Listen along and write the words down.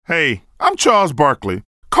Hey, I'm Charles Barkley.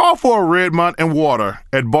 Call for a Redmont and water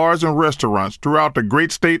at bars and restaurants throughout the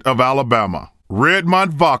great state of Alabama. Redmont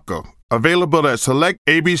Vodka, available at select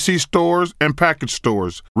ABC stores and package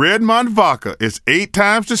stores. Redmont Vodka is 8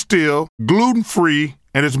 times distilled, gluten-free,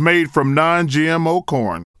 and is made from non-GMO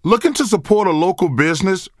corn. Looking to support a local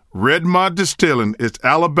business? Redmont Distilling is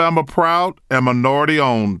Alabama proud and minority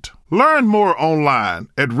owned. Learn more online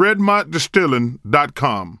at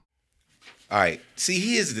redmontdistilling.com. All right. See,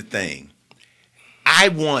 here's the thing. I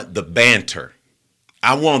want the banter.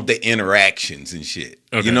 I want the interactions and shit.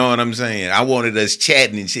 Okay. You know what I'm saying? I wanted us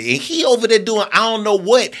chatting and shit. And he over there doing, I don't know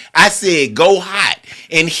what. I said, go hot.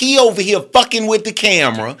 And he over here fucking with the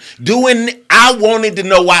camera, doing, I wanted to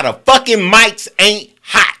know why the fucking mics ain't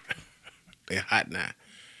hot. They're hot now.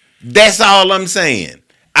 That's all I'm saying.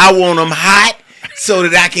 I want them hot so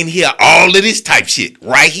that I can hear all of this type shit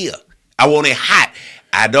right here. I want it hot.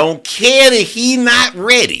 I don't care that he not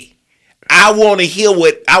ready. I want to hear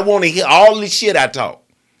all the shit I talk.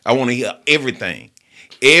 I want to hear everything.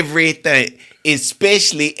 Everything.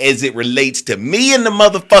 Especially as it relates to me and the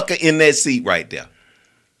motherfucker in that seat right there.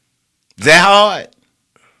 Is that hard?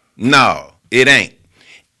 No, it ain't.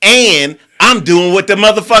 And I'm doing what the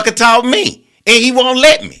motherfucker taught me. And he won't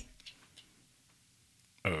let me.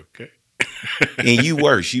 Okay. And you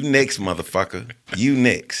worse. You next, motherfucker. You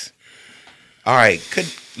next. All right.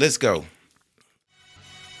 Let's go.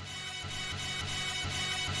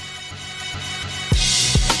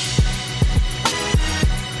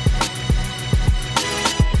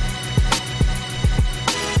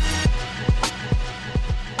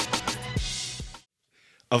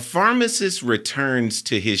 A pharmacist returns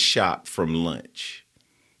to his shop from lunch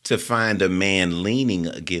to find a man leaning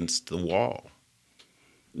against the wall.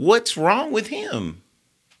 What's wrong with him?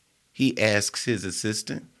 He asks his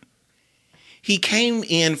assistant. He came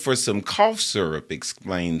in for some cough syrup,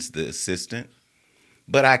 explains the assistant,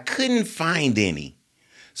 but I couldn't find any,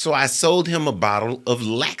 so I sold him a bottle of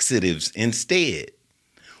laxatives instead.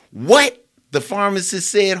 What? The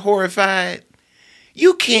pharmacist said, horrified.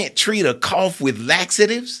 You can't treat a cough with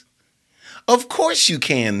laxatives. Of course you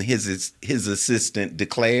can, his assistant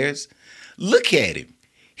declares. Look at him.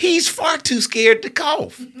 He's far too scared to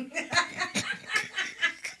cough.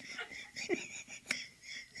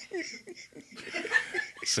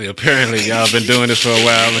 See, apparently y'all been doing this for a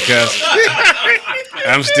while because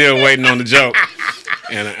I'm still waiting on the joke.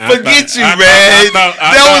 And Forget you, man.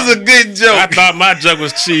 That was a good joke. I thought my joke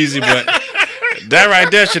was cheesy, but that right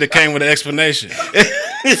there should have came with an explanation.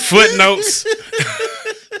 Footnotes.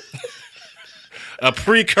 A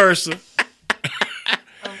precursor.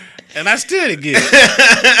 And I still didn't get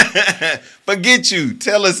it. Forget you.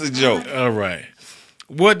 Tell us a joke. All right.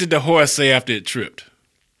 What did the horse say after it tripped?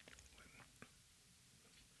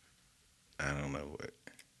 I don't know what.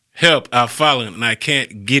 Help, I'm falling and I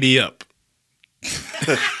can't giddy up.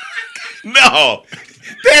 No.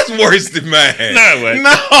 That's worse than mine. No,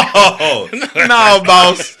 No,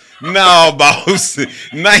 boss. No, boss.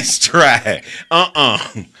 Nice try.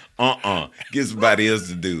 Get somebody else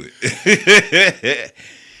to do it.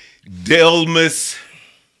 Delmous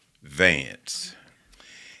Vance.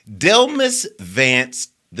 Delmous Vance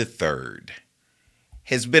III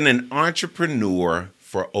has been an entrepreneur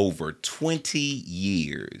for over 20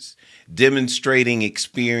 years, demonstrating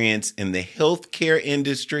experience in the healthcare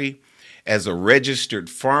industry as a registered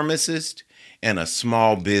pharmacist and a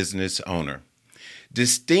small business owner.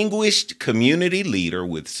 Distinguished community leader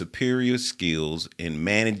with superior skills in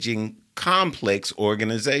managing complex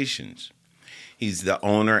organizations. He's the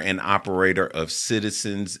owner and operator of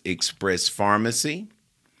Citizens Express Pharmacy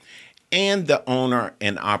and the owner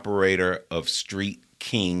and operator of Street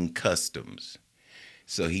King Customs.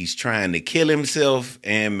 So he's trying to kill himself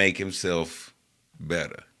and make himself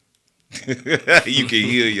better. You can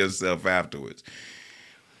heal yourself afterwards.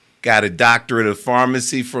 Got a doctorate of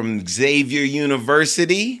pharmacy from Xavier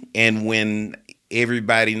University. And when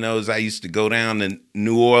everybody knows I used to go down to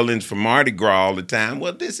New Orleans for Mardi Gras all the time,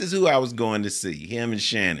 well, this is who I was going to see, him and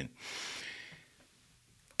Shannon.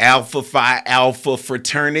 Alpha Phi Alpha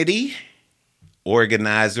Fraternity,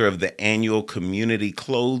 organizer of the annual community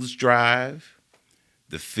clothes drive,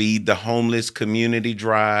 the Feed the Homeless community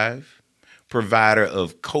drive, provider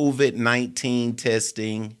of COVID-19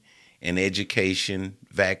 testing and education,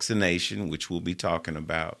 vaccination, which we'll be talking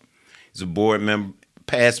about. He's a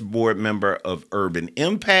past board member of Urban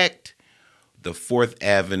Impact, the 4th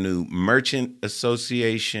Avenue Merchant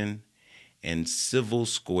Association, and Civil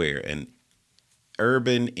Square, an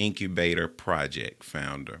urban incubator project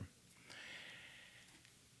founder.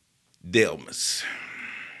 Delmous.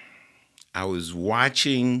 I was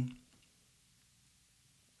watching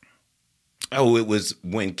Oh, it was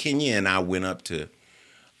when Kenya and I went up to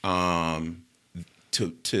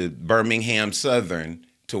Birmingham Southern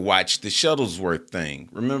to watch the Shuttlesworth thing.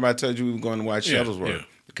 Remember I told you we were going to watch Shuttlesworth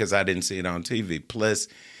because I didn't see it on TV. Plus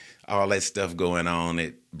all that stuff going on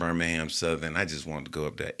at Birmingham Southern. I just wanted to go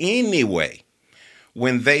up there. Anyway,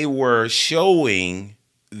 when they were showing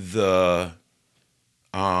the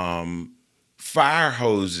fire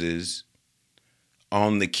hoses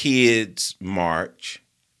on the kids' march,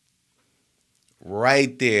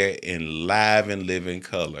 right there in live and living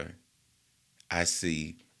color, I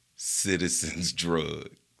see Citizens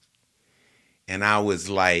Drug. And I was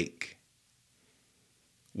like,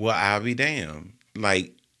 well, I'll be damned.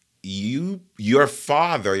 Like, your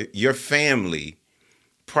father, your family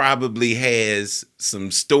probably has some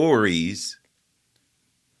stories,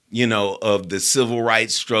 you know, of the civil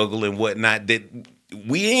rights struggle and whatnot that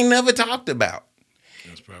we ain't never talked about.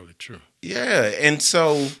 That's probably true. Yeah. And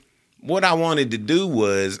so what I wanted to do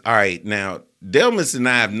was, all right, now, Delmous and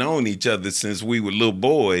I have known each other since we were little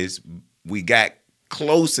boys. We got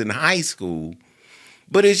close in high school,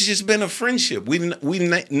 but it's just been a friendship.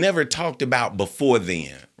 We've never talked about before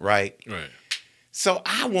then, right? Right. So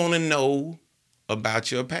I want to know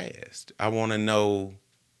about your past. I want to know,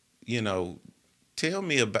 you know, tell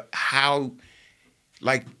me about how,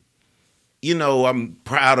 like, you know, I'm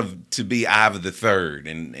proud to be Ivor the Third,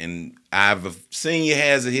 and Ivor Senior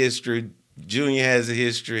has a history, Junior has a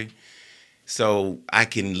history, so I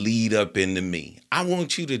can lead up into me. I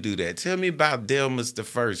want you to do that. Tell me about Delmous the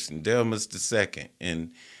First and Delmous the Second,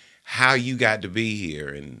 and how you got to be here,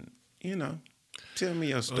 and you know, tell me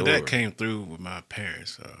your story. Well, that came through with my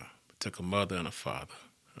parents. Took a mother and a father.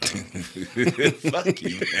 Fuck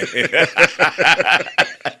you, man.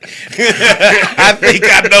 I think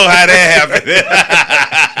I know how that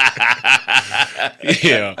happened.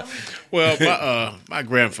 Yeah. Well, my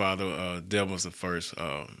grandfather, Delmous the First,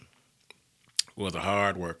 was a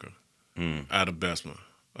hard worker out of Bessemer.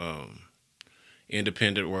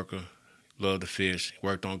 Independent worker, loved to fish,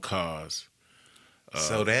 worked on cars.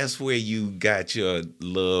 So that's where you got your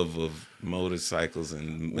love of motorcycles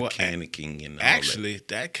and mechanicking and all actually,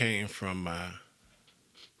 that came from my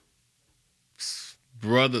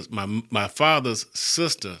brother's, my father's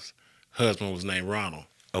sister's husband was named Ronald.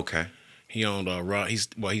 Okay. He owned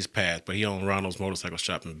he's passed, but he owned Ronald's motorcycle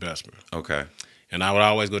shop in Bessemer. Okay. And I would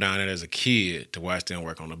always go down there as a kid to watch them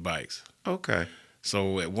work on the bikes. Okay.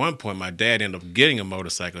 So at one point, my dad ended up getting a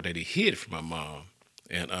motorcycle that he hid from my mom.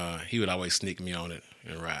 And he would always sneak me on it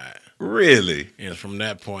and ride. Really? And from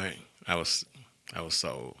that point, I was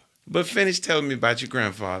sold. But finish telling me about your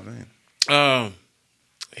grandfather.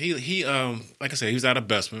 He like I said, he was out of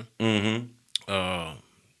Bessemer. Mm-hmm.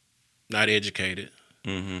 Not educated.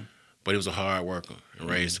 Mm-hmm. But he was a hard worker and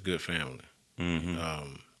raised a good family.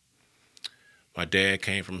 Mm-hmm. My dad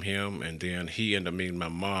came from him, and then he ended up meeting my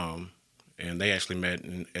mom, and they actually met.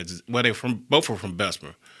 Both were from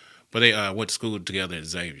Bessemer. But they went to school together at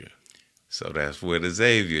Xavier. So that's where the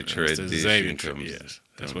Xavier tradition comes. Yes,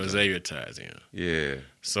 that's where Xavier ties in. Yeah.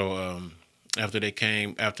 So after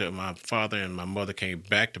my father and my mother came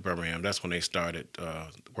back to Birmingham, that's when they started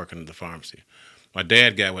working at the pharmacy. My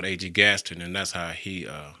dad got with A.G. Gaston, and that's how he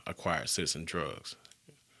acquired Citizen Drugs.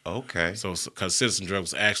 Okay. So because Citizen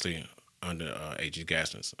Drugs was actually under A.G.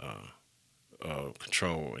 Gaston's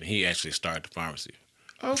control, and he actually started the pharmacy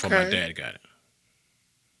before my dad got it.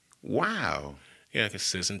 Wow. Yeah, because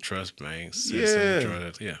Citizen Trust Bank, Citizen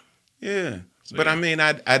Drugs, yeah. Yeah. So, but yeah. I mean,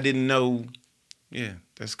 I didn't know. Yeah,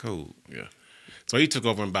 that's cool. Yeah. So he took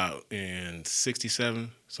over about in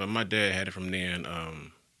 1967. So my dad had it from then.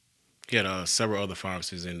 He had several other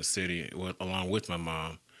pharmacies in the city along with my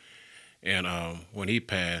mom. And when he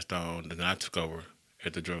passed on, then I took over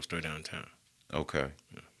at the drugstore downtown. Okay.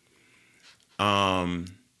 Yeah.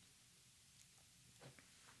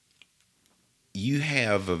 You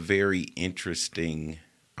have a very interesting,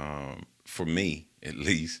 for me at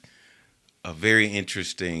least, a very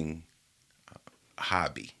interesting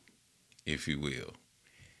hobby, if you will.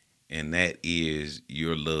 And that is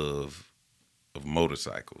your love of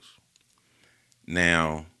motorcycles.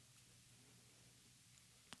 Now,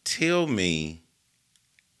 tell me,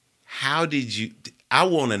 I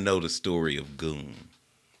want to know the story of Goon.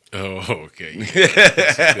 Oh,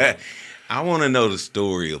 okay. I want to know the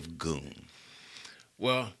story of Goon.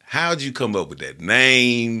 Well, how'd you come up with that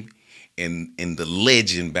name and the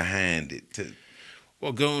legend behind it?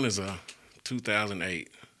 Well, Goon is a 2008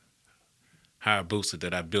 Hayabusa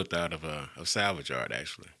that I built out of salvage art,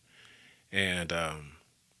 actually. And,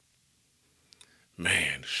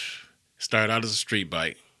 started out as a street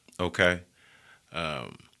bike. Okay. I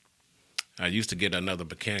I used to get another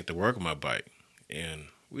mechanic to work on my bike, and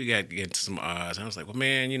we got to get some odds. I was like, well,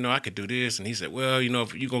 man, I could do this. And he said, well,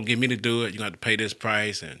 if you're going to get me to do it, you're going to have to pay this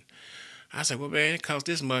price. And I said, well, man, it costs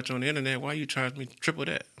this much on the internet. Why you charge me triple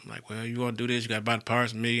that? I'm like, well, you want to do this? You got to buy the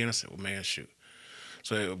parts from me. And I said, well, man, shoot.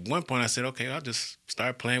 So at one point I said, okay, I'll just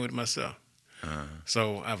start playing with it myself.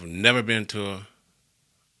 So I've never been to a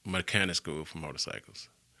mechanic school for motorcycles.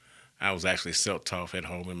 I was actually self-taught at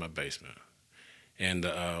home in my basement. And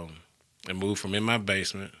I moved from in my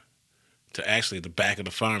basement to actually the back of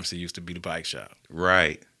the pharmacy used to be the bike shop.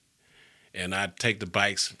 Right. And I'd take the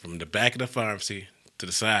bikes from the back of the pharmacy to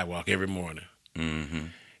the sidewalk every morning. Mm-hmm.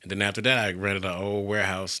 And then after that, I rented an old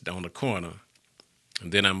warehouse on the corner.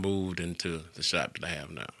 And then I moved into the shop that I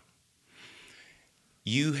have now.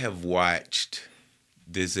 You have watched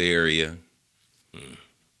this area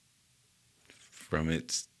from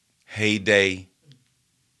its heyday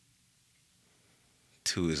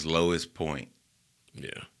to its lowest point. Yeah.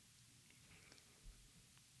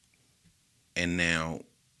 And now,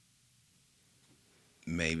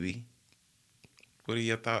 maybe, what are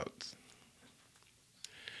your thoughts?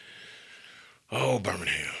 Oh,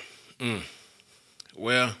 Birmingham.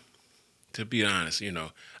 Well, to be honest,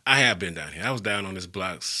 I have been down here. I was down on this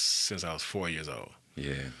block since I was 4 years old.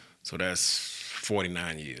 Yeah. So that's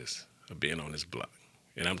 49 years of being on this block.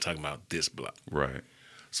 And I'm talking about this block. Right.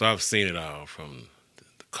 So I've seen it all, from the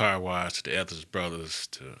car wash to the Ethers Brothers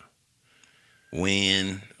to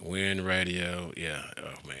Win Radio. Yeah.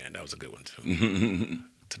 Oh, man, that was a good one, too.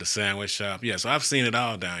 To the sandwich shop. Yeah, so I've seen it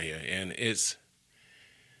all down here. And it's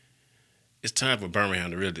time for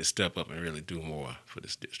Birmingham to really step up and really do more for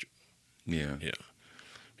this district. Yeah. Yeah.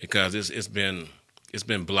 Because it's been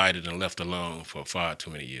blighted and left alone for far too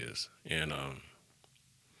many years. And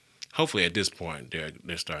hopefully at this point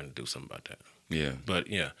they're starting to do something about that. Yeah. But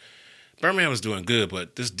yeah, Birmingham was doing good,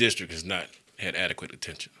 but this district has not had adequate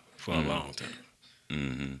attention for a long time.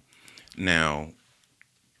 Mm-hmm. Now,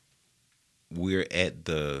 we're at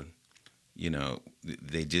the,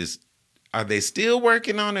 are they still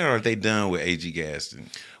working on it, or are they done with AG Gaston?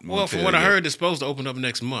 Well, from what I heard, it's supposed to open up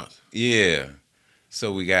next month. Yeah.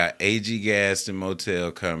 So we got AG Gaston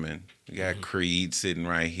Motel coming. We got Creed sitting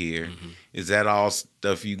right here. Mm-hmm. Is that all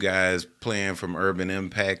stuff you guys playing from Urban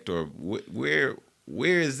Impact, or where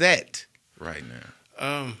is that right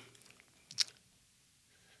now?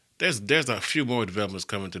 There's a few more developments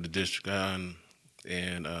coming to the district, and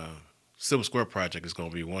Silver Square Project is going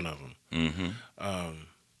to be one of them. Mm-hmm.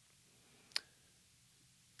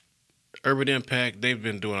 Urban Impact, they've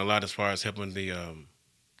been doing a lot as far as helping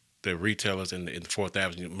the retailers in the 4th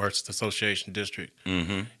Avenue Merchants Association district,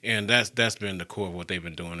 and that's been the core of what they've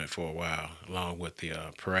been doing it for a while, along with the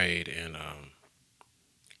parade and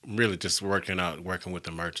really just working with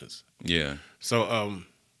the merchants. Yeah. So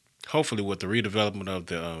hopefully with the redevelopment of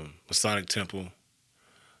the Masonic Temple,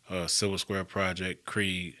 Silver Square Project,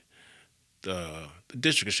 Creed, the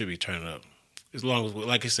district should be turning up. As long as,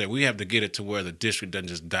 like I said, we have to get it to where the district doesn't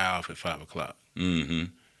just die off at 5 o'clock. Mm-hmm.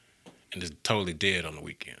 And it's totally dead on the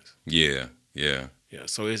weekends. Yeah, yeah. Yeah,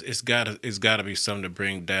 so it's gotta be something to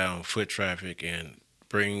bring down foot traffic and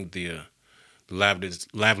bring the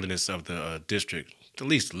liveliness of the district to at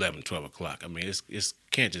least 11, 12 o'clock. I mean, it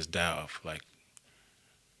can't just die off like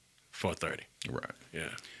 4:30. Right.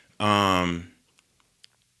 Yeah.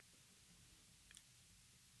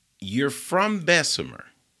 You're from Bessemer.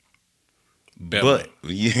 Belma.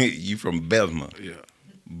 But you from Belma. Yeah.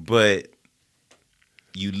 But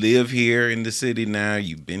you live here in the city now.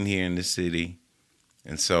 You've been here in the city.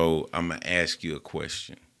 And so I'm going to ask you a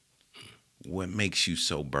question. What makes you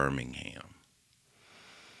so Birmingham?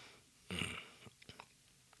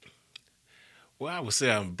 Well, I would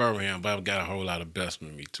say I'm Birmingham, but I've got a whole lot of Bessemer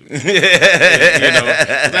in me, too. People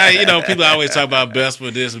always talk about Bessemer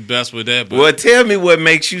this and Bessemer that. But, well, tell me what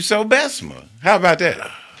makes you so Bessemer. How about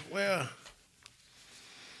that? Well,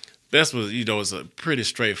 Bessemer, is a pretty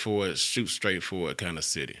shoot straightforward kind of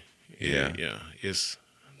city. Yeah. Yeah. It's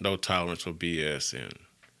no tolerance for BS, and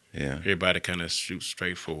yeah, everybody kind of shoots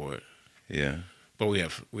straightforward. Yeah. But we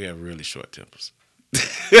have really short tempers.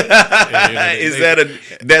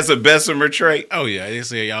 That's a Bessemer trait? Oh yeah, they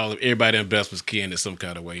say everybody in Bessemer's kin in some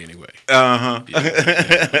kind of way anyway. Uh-huh.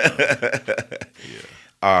 Yeah.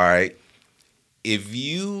 All right. If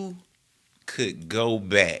you could go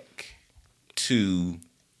back to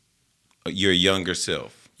your younger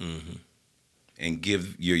self and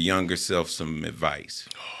give your younger self some advice.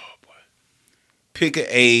 Oh boy. Pick an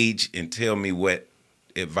age and tell me what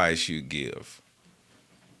advice you give.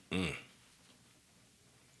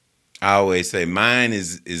 I always say mine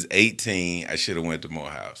is 18. I should have went to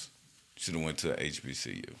Morehouse. Should have went to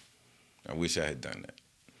HBCU. I wish I had done that.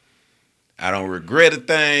 I don't regret a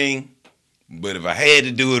thing, but if I had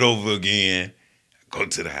to do it over again, I'd go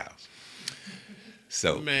to the house.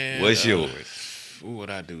 So, Man, what's yours? What would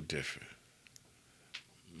I do different?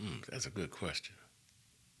 That's a good question.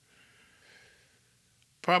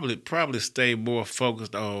 Probably stay more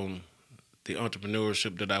focused on the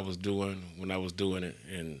entrepreneurship that I was doing when I was doing it,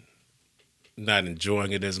 and not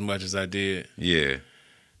enjoying it as much as I did. Yeah.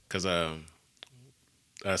 Because I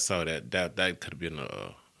saw that could have been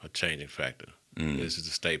a changing factor. This is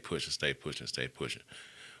to stay pushing.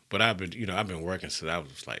 But I've been working since I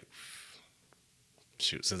was like,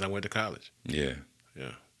 since I went to college. Yeah.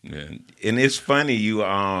 Yeah. Yeah. And it's funny, you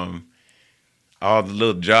all the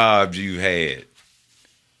little jobs you had.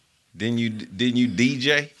 Didn't you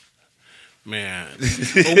DJ? Man,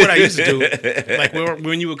 well, what I used to do, like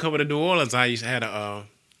when you were coming to New Orleans, I used to had a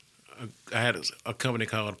company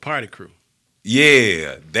called Party Crew.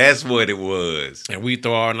 Yeah, that's what it was. And we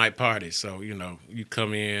throw all night parties. So, you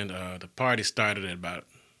come in, the party started at about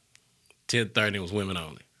 10:30. It was women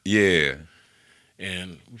only. Yeah.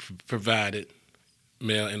 And provided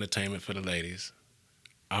male entertainment for the ladies.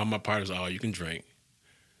 All my parties all you can drink.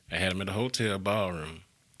 I had them in the hotel ballroom.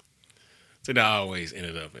 So they always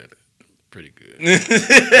ended up at it pretty good. Yeah.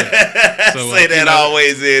 So,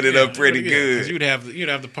 always ended up pretty good. Because you'd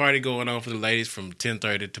have the party going on for the ladies from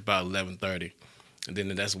 10:30 to about 11:30. And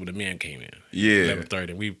then that's when the men came in. Yeah.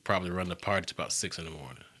 11:30. We probably run the party to about 6 in the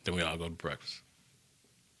morning. Then we all go to breakfast.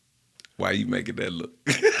 Why you making that look?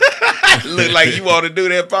 Look like you want to do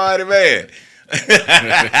that party, man.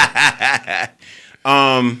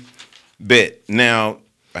 Bet. Now,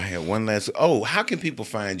 I have one last. Oh, how can people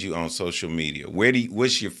find you on social media?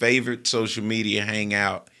 What's your favorite social media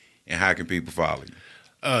hangout, and how can people follow you?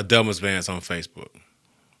 Delmous Vance on Facebook,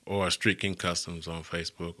 or Street King Customs on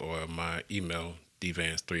Facebook, or my email,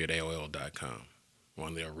 dvance3@aol.com. One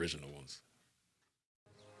of the original ones.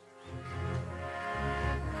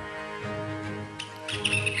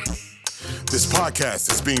 This podcast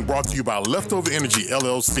is being brought to you by Leftover Energy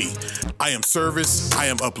LLC. I am service, I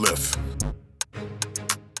am uplift.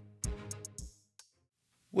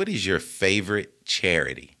 What is your favorite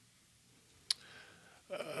charity?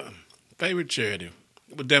 Favorite charity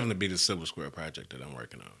would definitely be the Silver Square Project that I'm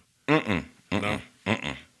working on.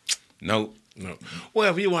 Nope. No.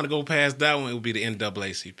 Well, if you want to go past that one, it would be the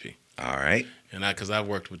NAACP. All right. And because I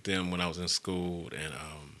worked with them when I was in school, and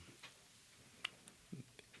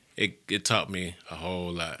it taught me a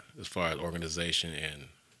whole lot as far as organization and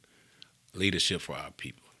leadership for our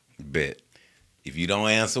people. Bet. If you don't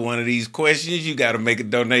answer one of these questions, you got to make a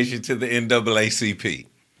donation to the NAACP.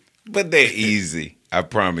 But they're easy. I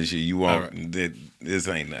promise you, you won't. Right. This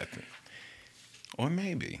ain't nothing. Or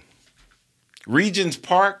maybe. Regents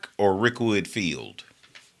Park or Rickwood Field?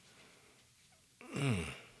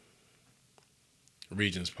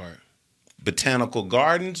 Regents Park. Botanical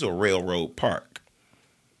Gardens or Railroad Park?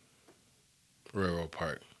 Railroad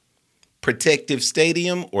Park. Protective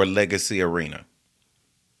Stadium or Legacy Arena?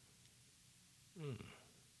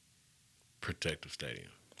 Protective Stadium.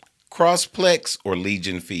 Crossplex or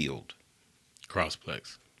Legion Field?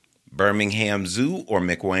 Crossplex. Birmingham Zoo or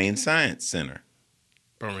McWane Science Center?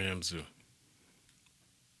 Birmingham Zoo.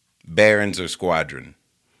 Barons or Squadron?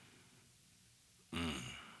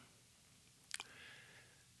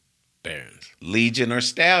 Barons. Legion or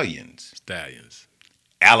Stallions? Stallions.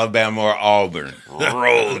 Alabama or Auburn?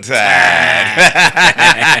 Roll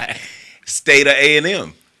Tide. State of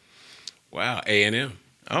A&M? Wow, A&M.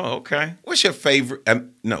 Oh, okay. What's your favorite?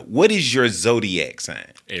 What is your zodiac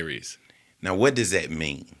sign? Aries. Now, what does that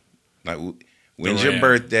mean? Like, when's your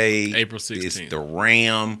birthday? April 16th. It's the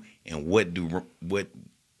Ram, and what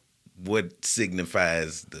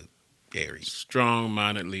signifies the Aries?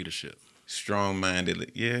 Strong-minded leadership.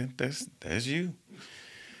 Strong-minded. Yeah, that's you.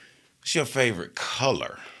 What's your favorite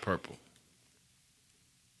color? Purple.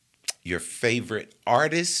 Your favorite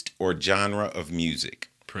artist or genre of music?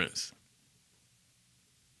 Prince.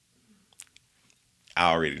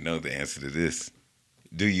 I already know the answer to this.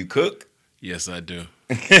 Do you cook? Yes, I do.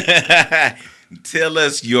 Tell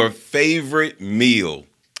us your favorite meal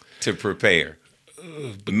to prepare.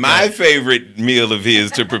 My favorite meal of his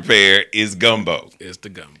to prepare is gumbo. It's the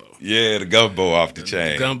gumbo. Yeah, the gumbo off the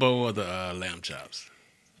chain. The gumbo or the lamb chops.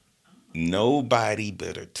 Nobody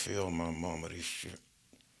better tell my mama this shit.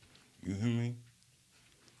 You hear me?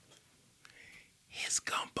 His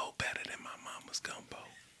gumbo better than my mama's gumbo.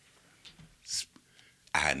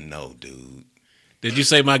 I know, dude. Did you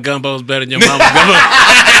say my gumbo's better than your mama's gumbo?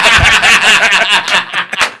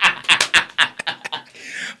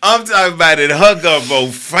 I'm talking about it. Her gumbo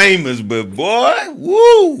famous, but boy,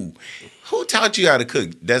 woo. Who taught you how to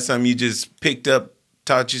cook? That's something you just picked up,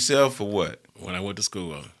 taught yourself, or what? When I went to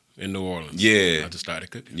school in New Orleans. Yeah. I just started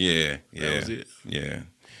cooking. Yeah. That was it. Yeah.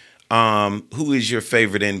 Who is your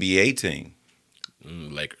favorite NBA team?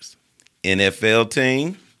 Lakers. NFL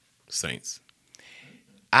team? Saints.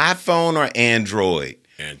 iPhone or Android?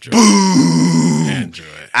 Android.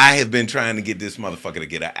 Android. I have been trying to get this motherfucker to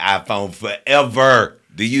get an iPhone forever.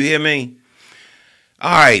 Do you hear me?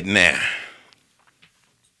 All right, now.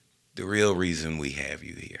 The real reason we have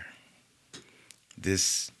you here.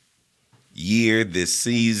 This year, this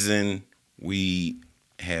season, we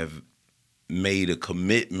have made a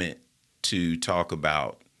commitment to talk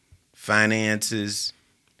about finances,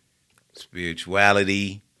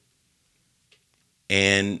 spirituality,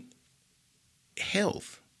 and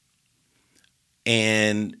health.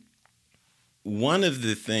 And one of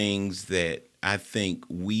the things that I think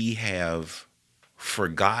we have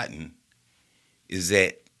forgotten is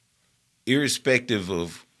that irrespective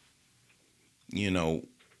of,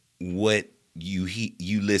 what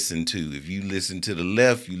you listen to, if you listen to the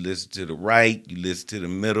left, you listen to the right, you listen to the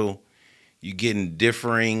middle, you're getting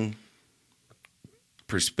differing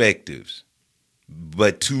perspectives.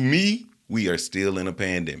 But to me, we are still in a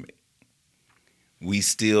pandemic. We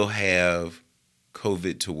still have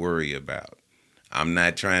COVID to worry about. I'm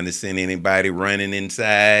not trying to send anybody running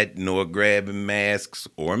inside nor grabbing masks,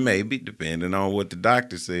 or maybe, depending on what the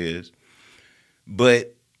doctor says.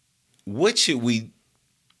 But what should we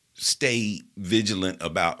stay vigilant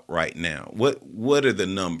about right now? What are the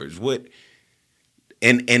numbers?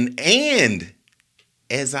 And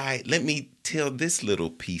as let me tell this little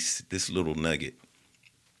piece, this little nugget.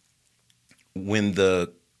 When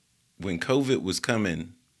COVID was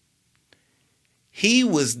coming, you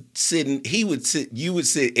would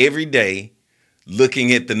sit every day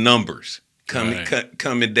looking at the numbers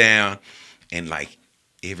coming down, and like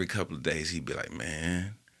every couple of days he'd be like,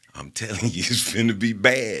 man, I'm telling you, it's finna be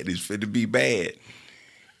bad. It's finna be bad.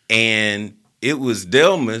 And it was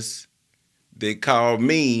Delmous that called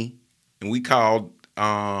me, and we called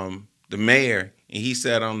the mayor, and he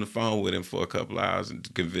sat on the phone with him for a couple of hours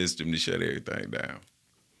and convinced him to shut everything down.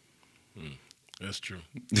 That's true.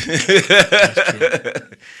 That's true.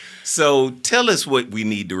 So tell us what we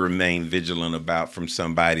need to remain vigilant about from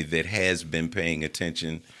somebody that has been paying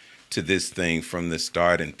attention to this thing from the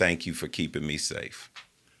start, and thank you for keeping me safe.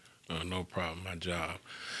 No problem. My job.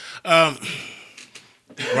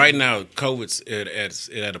 Right now, COVID's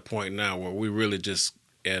at a point now where we really just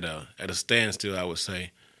at a standstill, I would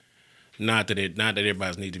say. Not that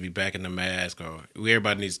everybody needs to be back in the mask, or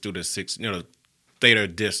everybody needs to do the stay their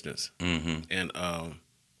distance, and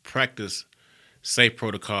practice safe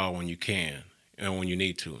protocol when you can and when you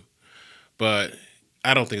need to. But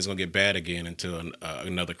I don't think it's gonna get bad again until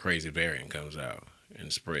another crazy variant comes out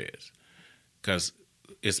and spreads, because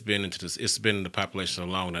it's been in the population so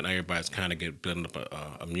long that everybody's kind of building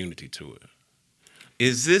up immunity to it.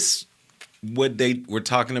 Is this what they were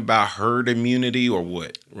talking about, herd immunity, or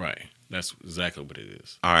what? Right. That's exactly what it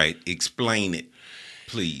is. All right. Explain it,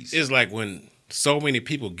 please. It's like when so many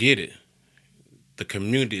people get it, the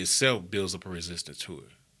community itself builds up a resistance to it.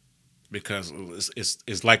 Because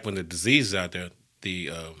it's like when the disease is out there,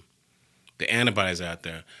 the antibodies out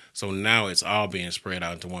there. So now it's all being spread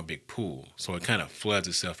out into one big pool. So it kind of floods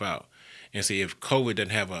itself out. And see, if COVID doesn't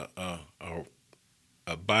have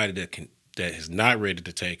a body that is not ready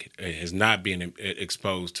to take it, is not being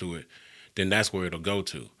exposed to it, then that's where it'll go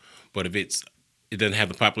to. But if it doesn't have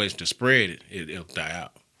the population to spread it, it'll die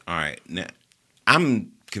out. All right. Now,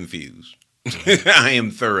 I'm confused. I am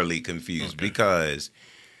thoroughly confused because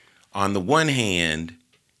on the one hand,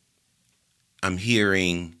 I'm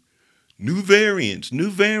hearing new variants.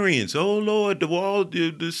 Oh Lord,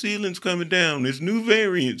 the ceiling's coming down. There's new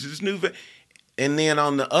variants. And then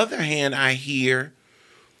on the other hand, I hear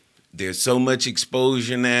there's so much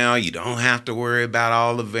exposure now. You don't have to worry about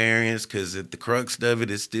all the variants because the crux of it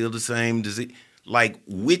is still the same disease. Like,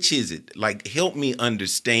 which is it? Like, help me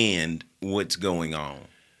understand what's going on.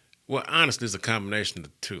 Well, honestly, it's a combination of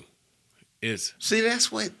the two. See, that's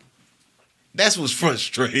what's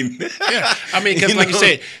frustrating. Yeah, I mean, because like you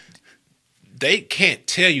said, they can't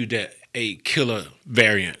tell you that a killer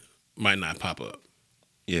variant might not pop up.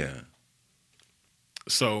 Yeah.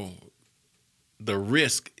 So the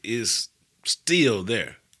risk is still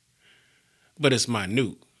there, but it's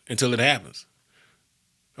minute until it happens.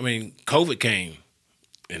 I mean, COVID came,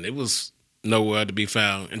 and it was nowhere to be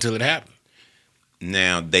found until it happened.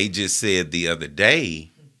 Now, they just said the other day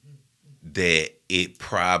that it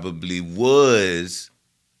probably was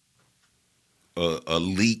a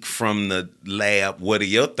leak from the lab. What are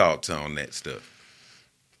your thoughts on that stuff?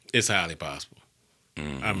 It's highly possible.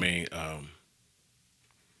 I mean,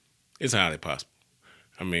 it's highly possible.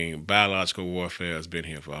 I mean, biological warfare has been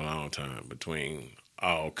here for a long time between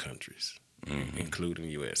all countries, including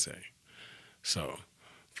USA. So,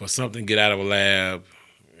 for something to get out of a lab,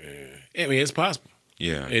 I mean, it's possible.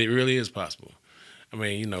 Yeah. It really is possible. I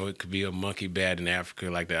mean, you know, it could be a monkey bad in Africa,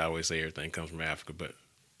 like they always say everything comes from Africa, but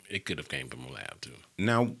it could have came from a lab too.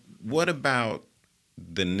 Now, what about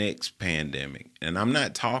the next pandemic? And I'm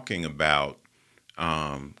not talking about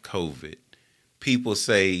COVID. People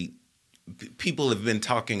have been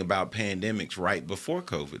talking about pandemics right before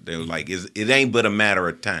COVID. They were like, it ain't but a matter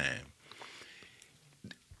of time.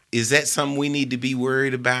 Is that something we need to be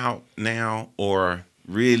worried about now? Or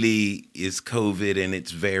really is COVID and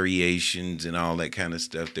its variations and all that kind of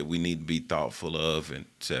stuff that we need to be thoughtful of, et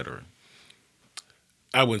cetera?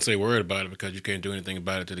 I wouldn't say worried about it because you can't do anything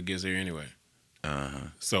about it till it gets here anyway. Uh-huh.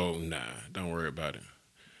 So, don't worry about it.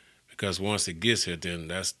 Because once it gets here, then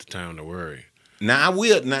that's the time to worry. Now,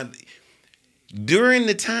 during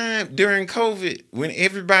COVID, when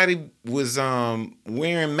everybody was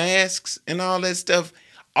wearing masks and all that stuff,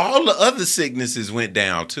 all the other sicknesses went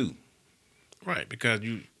down too. Right, because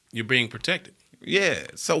you're being protected. Yeah,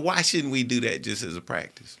 so why shouldn't we do that just as a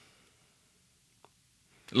practice?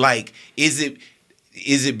 Like, is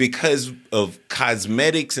it because of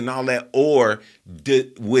cosmetics and all that, or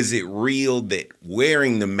was it real that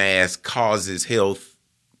wearing the mask causes health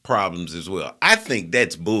problems as well? I think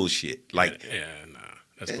that's bullshit. Like,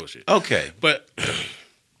 that's bullshit. Okay, but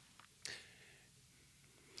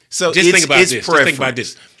so just think about this. Just think about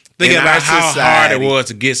this. Think about how hard it was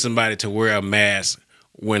to get somebody to wear a mask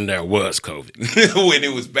when there was COVID. When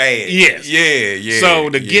it was bad. Yes. Yeah.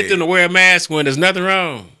 So to get them to wear a mask when there's nothing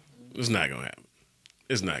wrong, it's not gonna happen.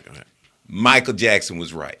 It's not gonna happen. Michael Jackson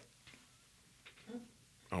was right.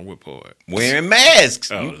 On what part? Wearing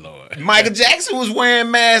masks. Oh, Lord. Michael Jackson was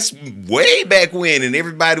wearing masks way back when, and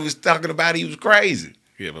everybody was talking about he was crazy.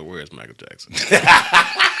 Yeah, but where's Michael Jackson?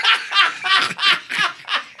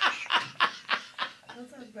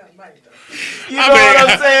 You know what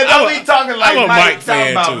I'm saying? Don't be talking like I'm a Mike. fan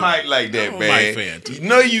Talking about too. Mike like that, I'm a man. Mike fan too.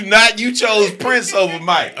 No, you not. You chose Prince over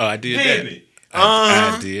Mike. Oh, I did Didn't that. it?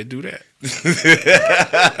 I did do that.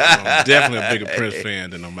 I'm definitely a bigger Prince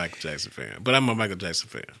fan than a Michael Jackson fan. But I'm a Michael Jackson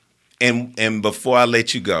fan. And before I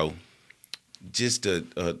let you go, just a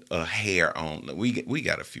hair on. We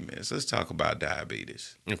got a few minutes. Let's talk about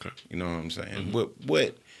diabetes. Okay. You know what I'm saying?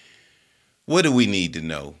 What do we need to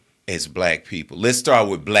know as black people? Let's start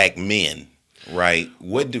with black men, right?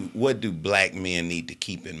 What do black men need to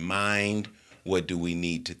keep in mind? What do we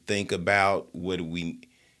need to think about? What do we,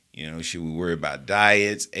 should we worry about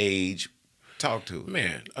diets, age? Talk to it.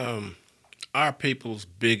 Man, our people's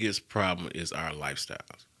biggest problem is our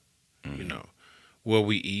lifestyles. Mm-hmm. What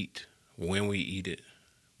we eat, when we eat it.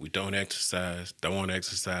 We don't exercise, don't want to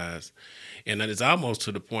exercise. And it's almost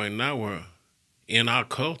to the point now where in our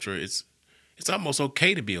culture, it's almost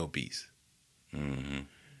okay to be obese. Mm-hmm.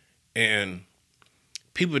 And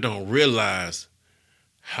people don't realize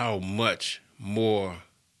how much more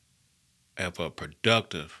of a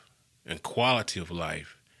productive and quality of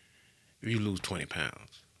life if you lose 20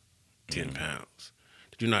 pounds, 10 pounds.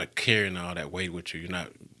 You're not carrying all that weight with you. You're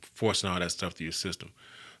not forcing all that stuff through your system.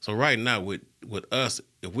 So right now with us,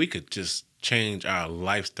 if we could just change our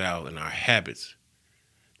lifestyle and our habits,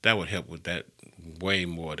 that would help with that way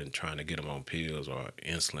more than trying to get them on pills or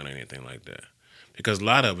insulin or anything like that. Because a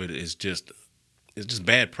lot of it is just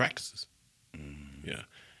bad practices. Mm-hmm. Yeah.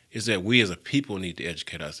 It's that we as a people need to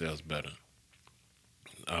educate ourselves better.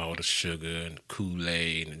 All the sugar and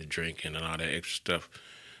Kool-Aid and the drinking and all that extra stuff.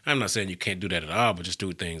 I'm not saying you can't do that at all, but just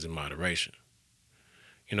do things in moderation.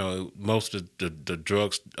 Most of the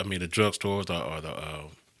drugstores or the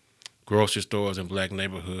grocery stores in black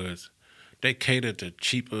neighborhoods, they cater to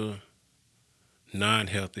cheaper,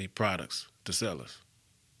 non-healthy products to sell us.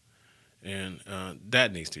 And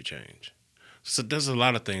that needs to change. So there's a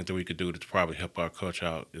lot of things that we could do to probably help our culture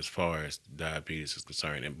out as far as diabetes is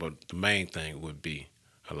concerned. But the main thing would be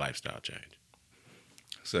a lifestyle change.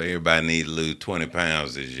 So everybody need to lose 20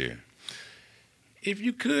 pounds this year. If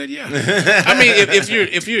you could, yeah. I mean,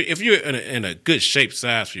 if you're in a good shape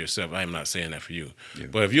size for yourself, I'm not saying that for you. Yeah.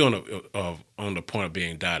 But if you're on the point of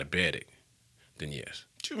being diabetic, then yes.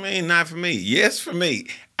 What you mean not for me? Yes, for me.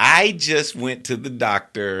 I just went to the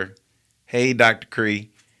doctor. Hey, Dr.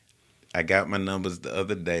 Cree, I got my numbers the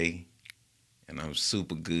other day, and I'm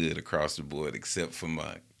super good across the board except for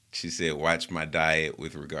she said, watch my diet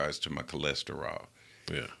with regards to my cholesterol.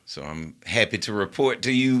 Yeah. So I'm happy to report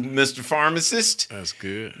to you, Mr. Pharmacist, That's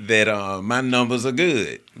good. that my numbers are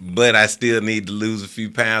good. But I still need to lose a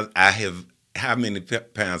few pounds. How many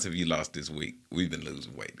pounds have you lost this week? We've been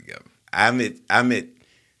losing weight together. I'm at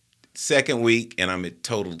second week, and I'm at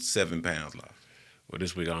total 7 pounds lost. Well,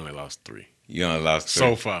 this week I only lost 3. You only lost 3?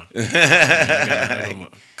 So far. I'm gonna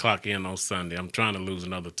clock in on Sunday. I'm trying to lose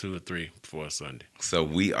another 2 or 3 before Sunday. So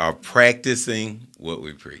we are practicing what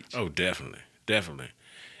we preach. Oh, definitely.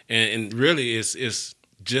 And really, it's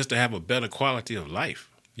just to have a better quality of life.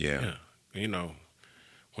 Yeah. You know,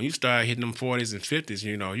 when you start hitting them 40s and 50s,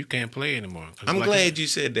 you know, you can't play anymore. I'm glad you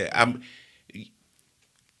said that.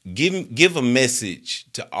 Give a message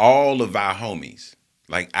to all of our homies,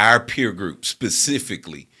 like our peer group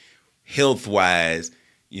specifically, health-wise.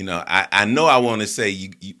 You know, I know I want to say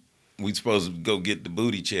we supposed to go get the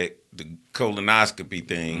booty check, the colonoscopy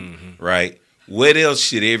thing, right? What else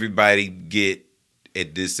should everybody get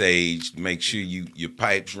at this age? Make sure your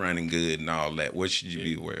pipes running good and all that. What should you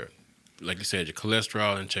be aware of? Like you said, your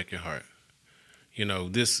cholesterol, and check your heart. You know,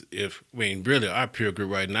 really our peer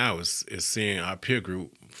group right now is seeing our peer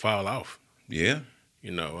group fall off. Yeah.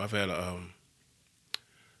 You know, I've had a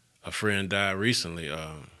friend die recently,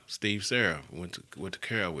 Steve Sarah, went to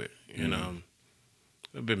care with. And there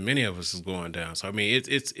have been many of us is going down. So I mean,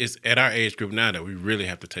 it's at our age group now that we really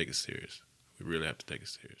have to take it serious.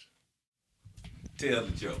 Tell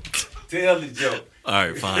the joke. Tell the joke. All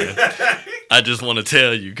right, fine. I just want to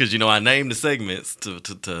tell you, because, you know, I named the segments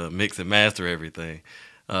to mix and master everything.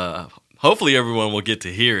 Hopefully everyone will get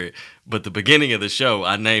to hear it. But the beginning of the show,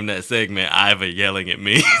 I named that segment Iva Yelling at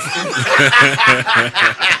Me.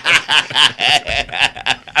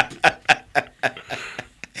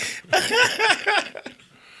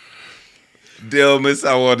 Delmous,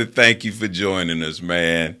 I want to thank you for joining us,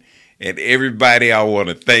 man. And everybody, I want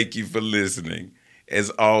to thank you for listening. As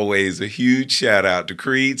always, a huge shout out to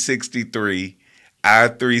Creed 63, Our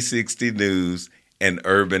 360 News, and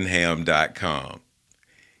UrbanHam.com.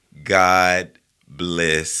 God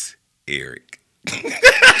bless Eric.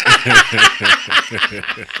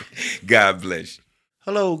 God bless you.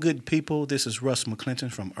 Hello, good people. This is Russ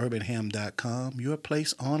McClinton from UrbanHam.com, your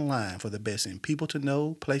place online for the best in people to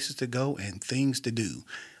know, places to go, and things to do.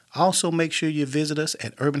 Also, make sure you visit us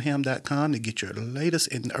at UrbanHam.com to get your latest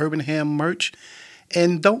in Urban Ham merch.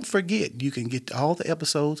 And don't forget, you can get all the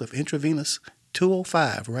episodes of Intravenous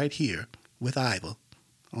 205 right here with Iva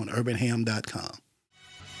on UrbanHam.com.